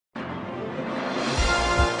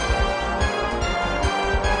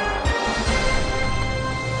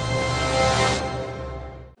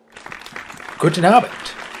Guten Abend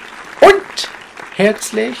und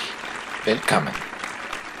herzlich willkommen.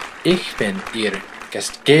 Ich bin Ihr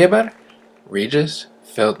Gastgeber Regis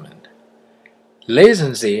Feldman.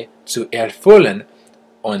 Lesen Sie zu erfüllen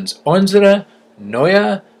uns unsere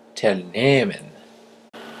neue Teilnehmen.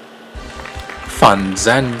 Von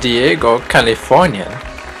San Diego, Kalifornien,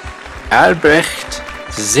 Albrecht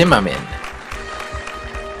Zimmermann.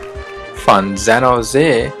 Von San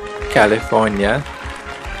Jose, Kalifornien,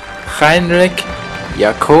 Heinrich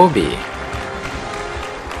Jacobi.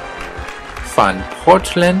 Von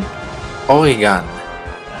Portland, Oregon,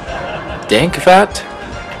 Denkwart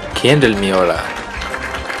Kindelmiola.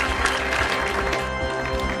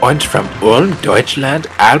 Und von Ulm, Deutschland,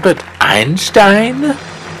 Albert Einstein?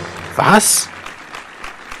 Was?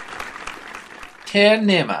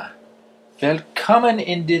 Teilnehmer, willkommen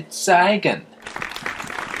in die Zeigen.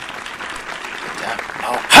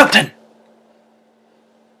 Halten!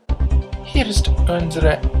 Hier ist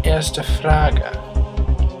unsere erste Frage.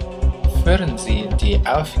 Führen Sie die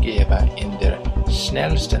Aufgabe in der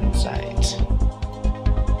schnellsten Zeit.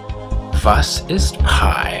 Was ist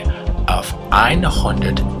Pi auf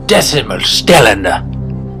 100 Dezimalstellen?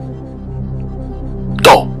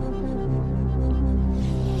 Go!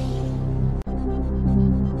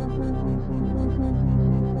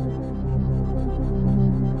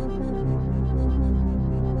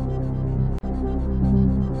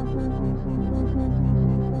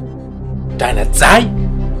 Deine Zeit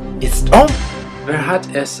ist um. Wer hat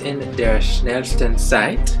es in der schnellsten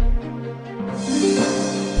Zeit?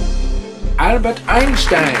 Albert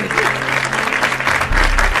Einstein.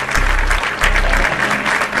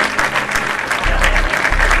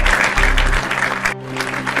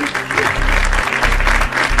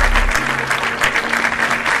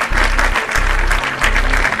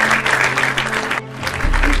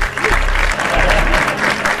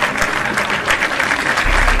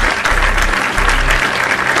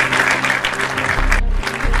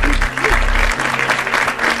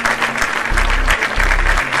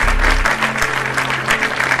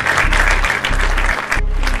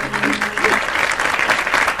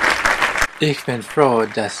 Ich bin froh,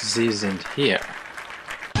 dass Sie sind hier.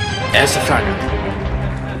 Erste Frage.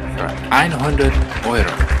 Für 100 Euro.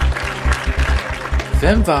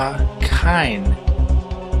 Wem war kein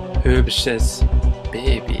hübsches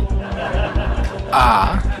Baby?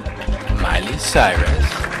 A. Miley Cyrus.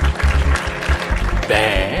 B.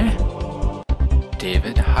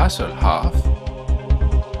 David Hasselhoff.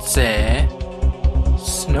 C.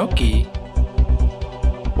 Snooki.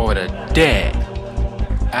 Oder D.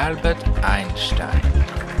 Albert Einstein.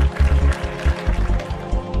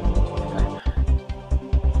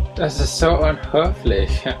 Das ist so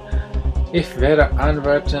unhöflich. Ich werde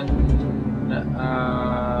antworten,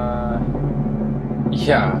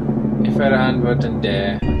 ja, ich werde antworten,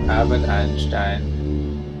 der Albert Einstein.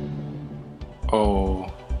 Oh,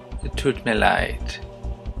 tut mir leid.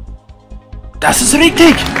 Das ist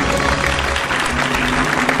richtig!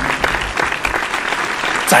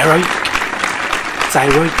 Sei ruhig. Sei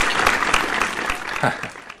ruhig.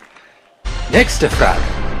 Nächste Frage.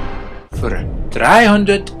 Für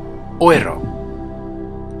 300 Euro.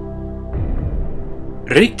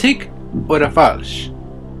 Richtig oder falsch?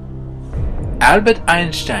 Albert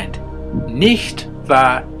Einstein nicht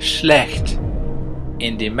war schlecht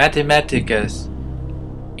in die Mathematik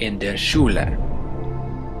in der Schule.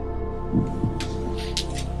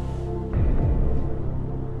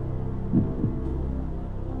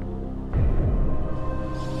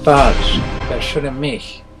 Falsch, verschone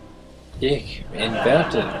mich. Ich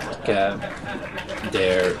inventierte der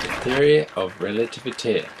Theory of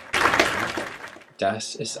Relativity.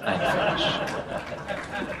 Das ist ein Falsch.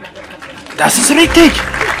 Das ist richtig!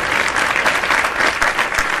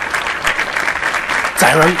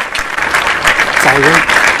 Sei ruhig! Sei ruhig!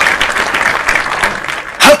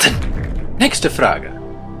 Halten! Nächste Frage.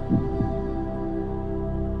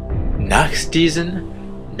 Nach diesen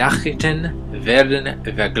Nachrichten werden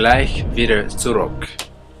wir gleich wieder zurück.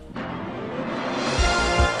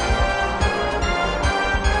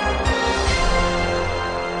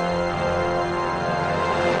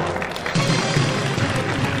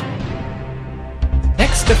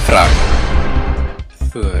 Nächste Frage.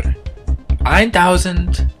 Für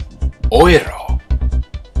 1000 Euro.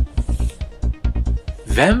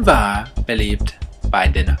 Wem war beliebt bei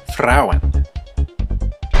den Frauen?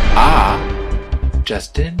 A.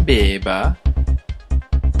 Justin Bieber.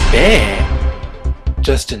 B.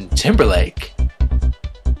 Justin Timberlake.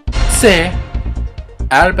 C.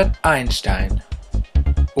 Albert Einstein.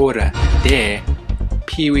 Oder D.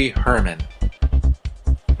 Pee Wee Herman.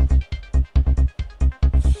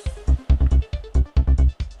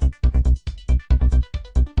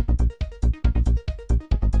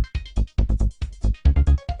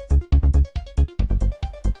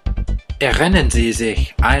 Erinnern Sie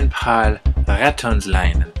sich ein paar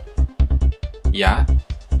Rettungsleinen? Ja?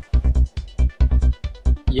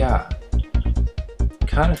 Ja.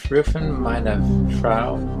 Kann ich rufen meine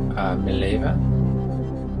Frau Millionaire?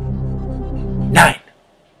 Nein!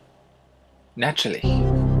 Natürlich.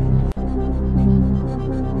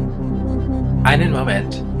 Einen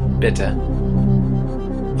Moment, bitte.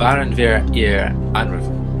 Waren wir Ihr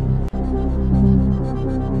Anrufen?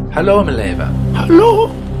 Hallo, Millionaire.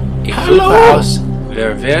 Hallo? Ich Hallo? rufe aus,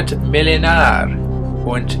 wer wird Millionär?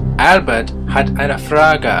 Und Albert hat eine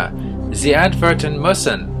Frage. Sie antworten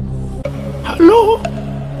müssen. Hallo?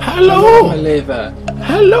 Hallo? Millionaire.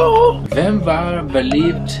 Hallo? Wem war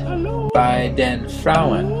beliebt Hallo? bei den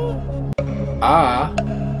Frauen? A.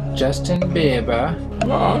 Justin Bieber.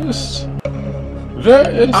 Was? Wer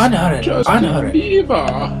ist Anhören, Justin anhören.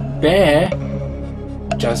 Bieber? B.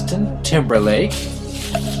 Justin Timberlake.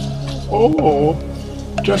 Oh,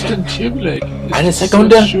 Justin Timberlake ist Eine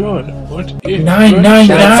Sekunde. so schön. Und ich Nein, wünsche- nein,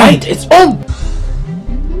 Deine nein. Zeit ist um.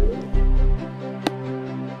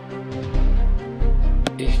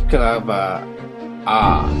 Ich glaube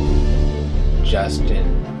A. Justin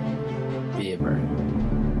Bieber.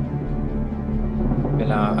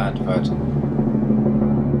 Genau antworten.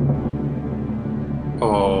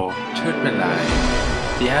 Oh, tut mir leid.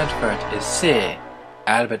 Die Antwort ist C.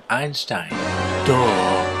 Albert Einstein.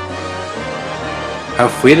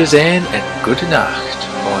 Auf Wiedersehen und gute Nacht.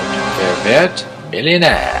 Und wer wird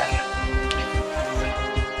Millionär?